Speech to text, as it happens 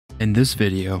In this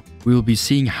video, we will be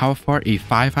seeing how far a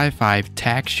 555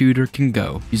 TACK shooter can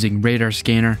go using radar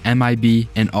scanner, MIB,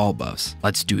 and all buffs.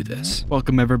 Let's do this.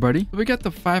 Welcome everybody. We got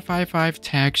the 555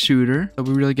 TACK shooter. So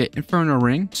we really get Inferno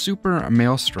Ring, Super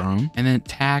Maelstrom, and then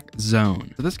TACK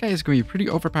Zone. So this guy is going to be pretty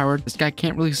overpowered. This guy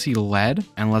can't really see lead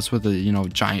unless with a,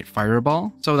 giant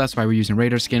fireball. So that's why we're using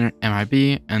radar scanner,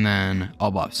 MIB, and then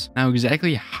all buffs. Now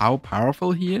exactly how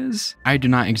powerful he is, I do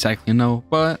not exactly know,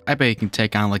 but I bet he can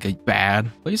take on like a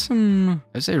bad. Place him,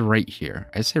 I say right here.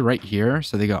 I say right here,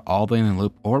 so they got all the way in the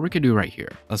loop, or we could do right here.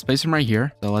 Let's place him right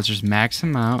here. So let's just max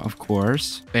him out, of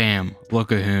course. Bam,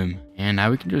 look at him. And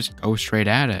now we can just go straight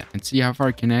at it and see how far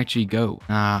it can actually go.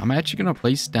 I'm actually going to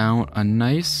place down a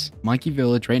nice monkey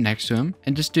village right next to him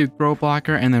and just do throw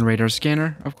blocker and then radar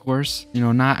scanner, of course.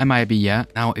 Not MIB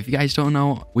yet. Now, if you guys don't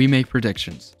know, we make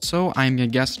predictions. So I'm going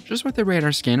to guess just with the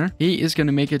radar scanner, he is going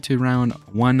to make it to round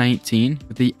 119.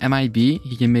 With the MIB,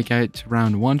 he can make it to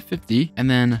round 150. And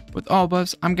then with all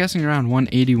buffs, I'm guessing around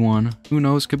 181. Who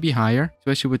knows, could be higher,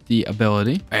 especially with the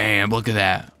ability. Bam, look at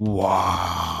that.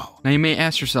 Wow. Now you may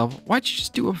ask yourself, why'd you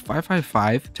just do a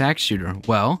 555 TACK shooter?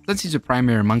 Well, since he's a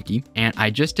primary monkey, and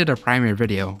I just did a primary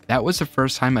video, that was the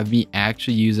first time of me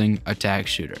actually using a TACK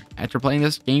shooter. After playing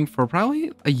this game for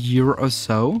probably a year or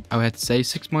so, I would have to say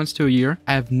 6 months to a year,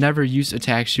 I have never used a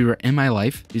TACK shooter in my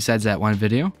life, besides that one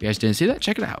video. If you guys didn't see that,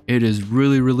 check it out. It is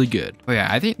really, really good. Oh yeah,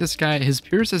 I think this guy, his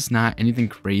pierce is not anything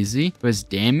crazy, but his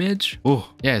damage, oh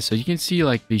yeah, so you can see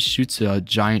like he shoots a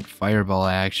giant fireball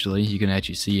actually. You can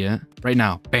actually see it. Right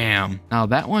now, bam. Now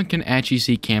that one can actually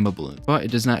see camo balloon, but it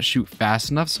does not shoot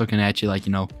fast enough, so it can actually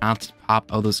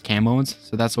pop all those camo ones.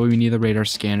 So that's why we need the radar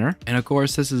scanner. And of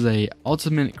course, this is a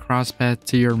ultimate crosspath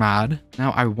tier mod.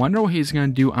 Now I wonder what he's gonna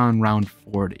do on round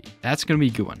 40. That's gonna be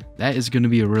a good one. That is gonna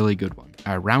be a really good one.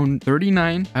 Round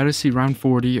 39, I to see round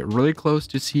 40, really close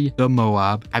to see the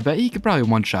Moab. I bet he could probably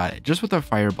one-shot it just with a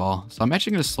fireball. So I'm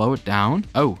actually gonna slow it down.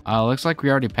 Oh, looks like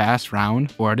we already passed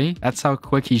round 40. That's how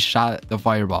quick he shot the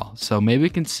fireball. So maybe we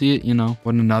can see it,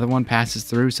 when another one passes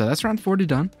through. So that's round 40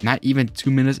 done. Not even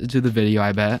 2 minutes into the video,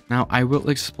 I bet. Now I will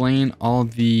explain all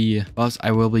the buffs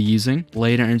I will be using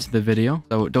later into the video.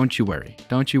 So don't you worry.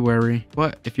 Don't you worry.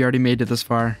 But if you already made it this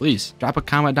far, please drop a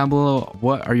comment down below.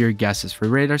 What are your guesses for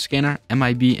radar scanner,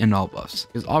 MIB, and all buffs?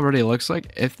 Because already it looks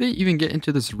like if they even get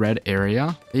into this red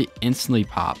area, they instantly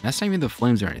pop. That's not even the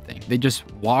flames or anything. They just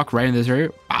walk right in this area,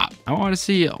 pop. I want to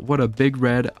see what a big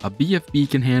red, a BFB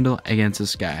can handle against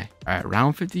this guy. All right,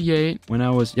 round 58, when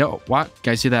I was, what?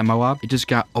 Guys, see that Moab? It just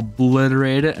got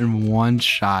obliterated in one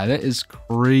shot. That is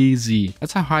crazy.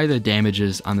 That's how high the damage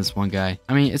is on this one guy.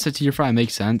 I mean, it's a tier 5,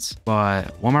 makes sense.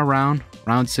 But one more round,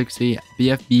 round 60,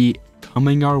 BFB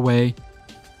coming our way.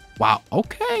 Wow,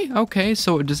 okay,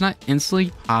 so it does not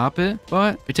instantly pop it,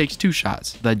 but it takes 2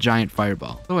 shots, the giant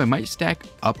fireball. So it might stack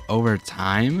up over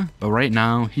time, but right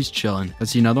now he's chilling.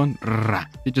 Let's see another one.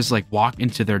 They just walk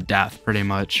into their death pretty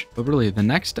much. But really, the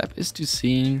next step is to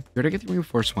seeing, we already get the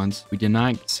reinforced ones. We did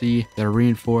not see the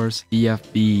reinforced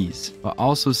BFBs, but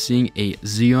also seeing a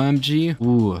ZOMG.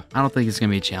 Ooh, I don't think it's gonna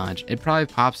be a challenge. It probably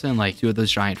pops in 2 of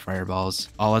those giant fireballs.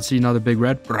 Oh, let's see another big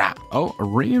red. Oh, a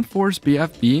reinforced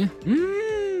BFB.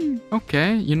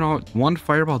 Okay, one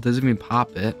fireball doesn't even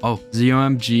pop it. Oh,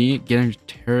 ZOMG getting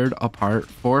teared apart,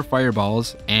 4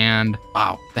 fireballs, and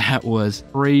wow, that was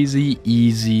crazy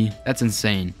easy. That's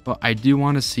insane. But I do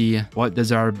want to see what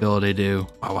does our ability do.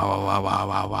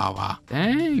 Wow.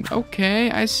 Dang,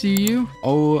 okay, I see you.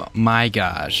 Oh my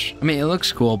gosh. I mean, it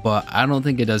looks cool, but I don't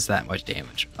think it does that much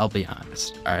damage. I'll be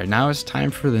honest. All right, now it's time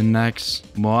for the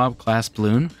next Moab class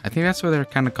balloon. I think that's what they're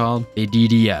kind of called, a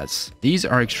DDS. These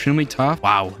are extremely tough.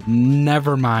 Wow.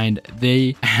 Never mind,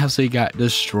 they absolutely got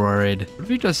destroyed. What if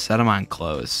we just set them on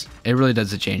close? It really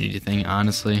doesn't change anything,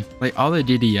 honestly. All the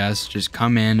DDS just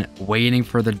come in waiting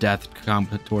for the death to come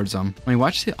towards them. I mean,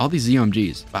 watch all these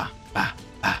ZOMGs.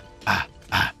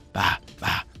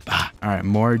 All right,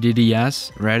 more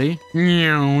DDS. Ready?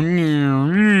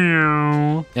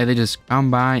 Yeah, they just come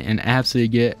by and absolutely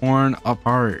get torn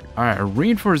apart. All right, a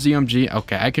reinforced ZOMG.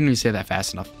 Okay, I couldn't even say that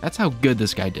fast enough. That's how good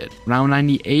this guy did. Round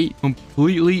 98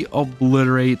 completely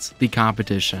obliterates the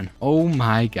competition. Oh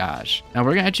my gosh. Now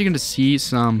we're actually going to see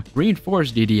some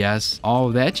reinforced DDS.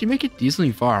 Oh, they actually make it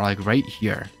decently far, right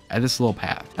here at this little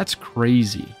path. That's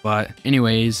crazy. But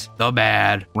anyways, the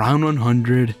bad. Round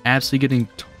 100, absolutely getting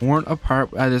torn apart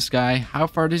by this guy. How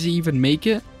far does he even make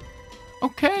it?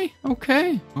 Okay,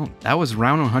 okay. Oh, that was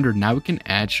round 100. Now we can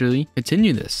actually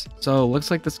continue this. So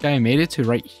looks like this guy made it to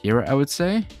right here, I would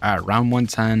say. All right, round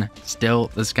 110.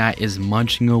 Still, this guy is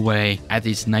munching away at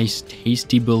these nice,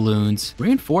 tasty balloons.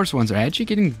 Reinforced ones are actually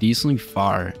getting decently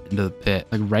far into the pit,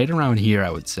 like right around here,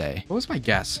 I would say. What was my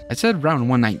guess? I said round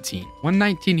 119.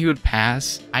 119, he would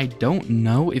pass. I don't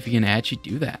know if he can actually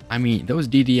do that. I mean, those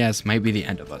DDS might be the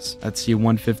end of us. Let's see,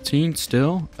 115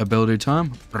 still. Ability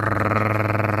time.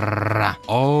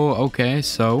 Oh, okay.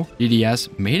 So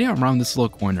DDS made it around this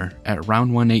little corner at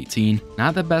round 118.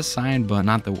 Not the best sign, but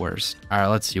not the worst. All right,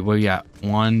 let's see what we got.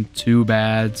 1, 2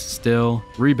 bads, still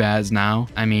 3 bads now.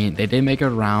 I mean, they did make it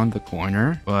around the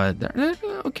corner, but they're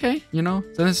okay, you know.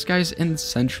 So this guy's in the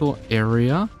central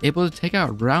area, able to take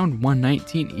out round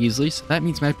 119 easily. So that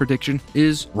means my prediction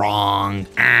is wrong.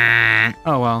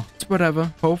 Oh well, it's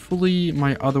whatever. Hopefully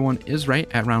my other one is right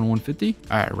at round 150.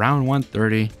 All right, round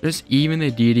 130. Just even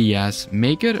the DDS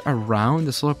make it around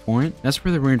this little point. That's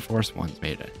where the reinforced ones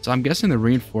made it. So I'm guessing the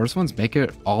reinforced ones make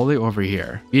it all the way over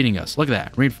here, beating us. Look at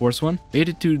that, reinforced one made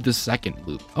it to the second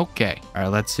loop. Okay, all right,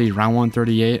 let's see, round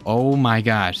 138. Oh my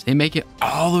gosh, they make it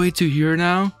all the way to here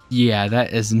now. Yeah,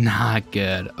 that is not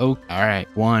good. Oh, all right.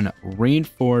 1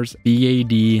 reinforced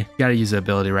BAD. Gotta use the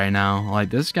ability right now. Like,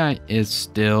 this guy is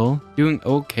still doing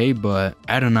okay, but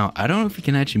I don't know. I don't know if he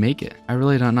can actually make it. I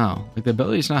really don't know. Like, the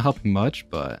ability is not helping much,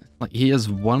 but like, he has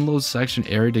one little section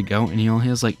area to go and he only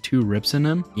has like 2 rips in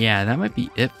him. Yeah, that might be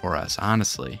it for us,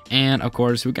 honestly. And of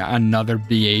course, we got another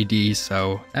BAD,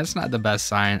 so that's not the best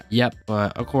sign. Yep,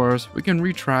 but of course, we can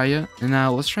retry it. And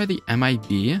now let's try the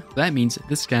MIB. That means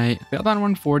this guy failed on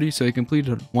 140. So he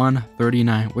completed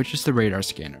 139, which is the radar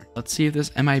scanner. Let's see if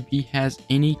this MIB has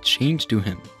any change to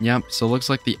him. Yep, so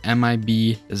looks like the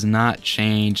MIB does not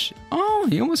change. Oh,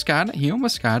 he almost got it. He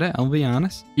almost got it. I'll be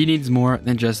honest. He needs more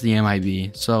than just the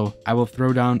MIB. So I will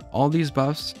throw down all these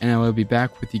buffs and I will be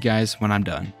back with you guys when I'm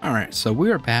done. All right, so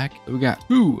we are back. We got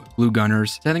 2 glue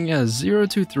gunners setting a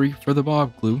 023 for the ball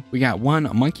of glue. We got 1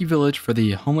 monkey village for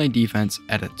the homeland defense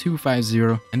at a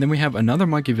 250. And then we have another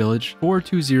monkey village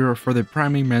 420 for the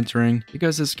primary mentoring,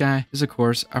 because this guy is of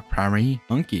course a primary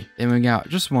monkey. Then we got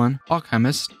just 1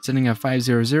 alchemist sitting at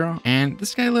 500, and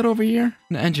this guy lit over here,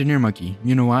 an engineer monkey.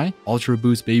 You know why? Ultra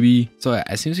boost, baby. So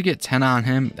as soon as we get 10 on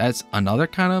him, that's another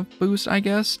kind of boost, I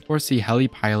guess. Of course, the heli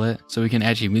pilot, so we can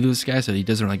actually move this guy so he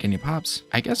doesn't really get any pops.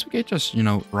 I guess we could just, you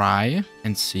know, try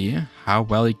and see how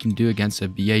well he can do against a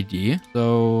BID.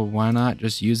 So why not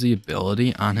just use the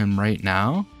ability on him right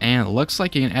now? And it looks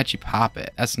like he can actually pop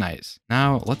it. That's nice.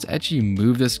 Now let's actually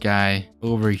move this guy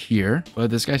over here, but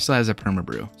this guy still has a perma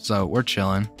brew, so we're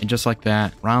chilling. And just like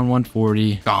that, round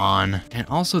 140 gone. And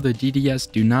also the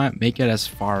DDS do not make it as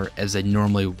far as they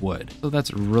normally would, so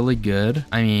that's really good.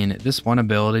 I mean, this one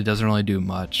ability doesn't really do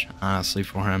much, honestly,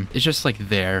 for him. It's just like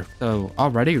there. So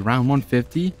already round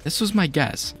 150, this was my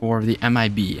guess for the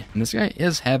MIB, and this guy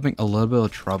is having a little bit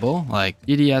of trouble. Like,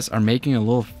 DDS are making it a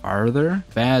little farther,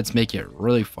 bads make it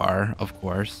really far, of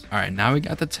course. All right, now we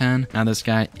got the 10. Now this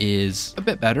guy is a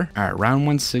bit better. All right, round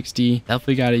 160,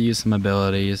 definitely got to use some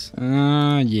abilities.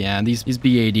 Yeah, these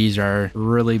BADs are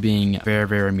really being very,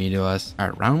 very mean to us. All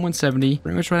right, round 170,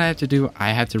 pretty much what I have to do,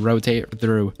 I have to rotate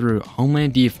through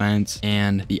homeland defense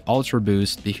and the ultra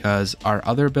boost, because our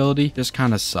other ability just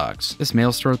kind of sucks. This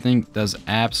maelstrom thing does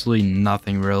absolutely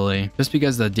nothing really, just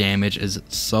because the damage is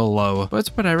so low, but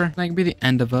it's whatever. That could be the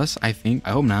end of us, I think.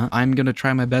 I hope not. I'm gonna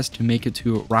try my best to make it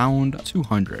to round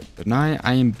 200, but now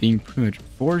I am being pretty much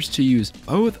forced to use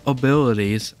both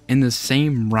abilities in the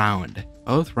same round.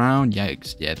 Both round,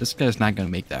 yikes. Yeah, this guy's not gonna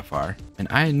make that far. And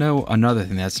I know another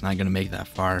thing that's not gonna make that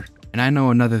far. And I know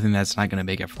another thing that's not gonna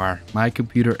make it far. My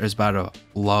computer is about to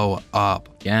blow up.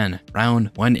 Again,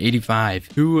 round 185.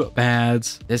 2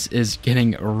 bads. This is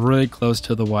getting really close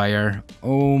to the wire.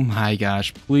 Oh my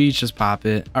gosh, please just pop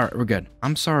it. All right, we're good.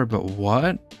 I'm sorry, but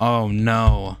what? Oh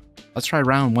no. Let's try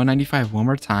round 195 one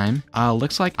more time.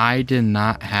 Looks like I did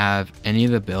not have any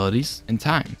of the abilities in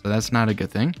time, so that's not a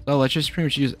good thing. So let's just pretty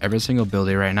much use every single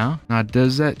ability right now. Now,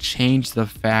 does that change the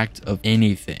fact of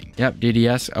anything? Yep,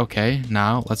 DDS. Okay,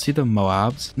 now let's see the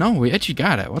Moabs. No, we actually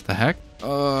got it. What the heck?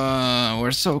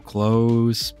 We're so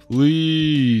close.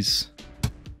 Please.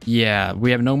 Yeah,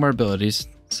 we have no more abilities.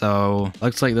 So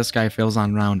looks like this guy fails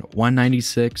on round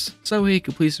 196. So he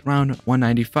completes round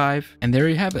 195. And there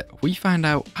you have it. We find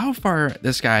out how far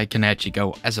this guy can actually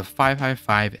go as a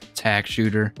 555 TACK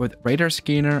shooter with radar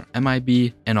scanner,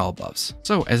 MIB, and all buffs.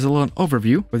 So as a little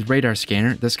overview, with radar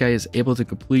scanner, this guy is able to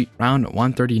complete round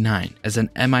 139. As an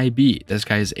MIB, this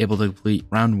guy is able to complete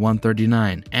round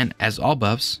 139. And as all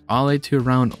buffs, all the way to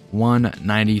around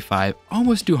 195,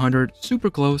 almost 200, super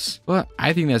close, but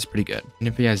I think that's pretty good. And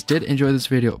if you guys did enjoy this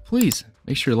video, please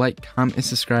make sure to like, comment, and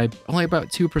subscribe. Only about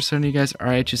 2% of you guys are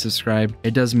actually subscribed.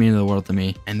 It does mean the world to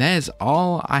me. And that is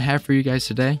all I have for you guys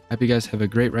today. Hope you guys have a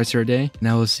great rest of your day, and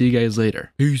I will see you guys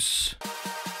later. Peace.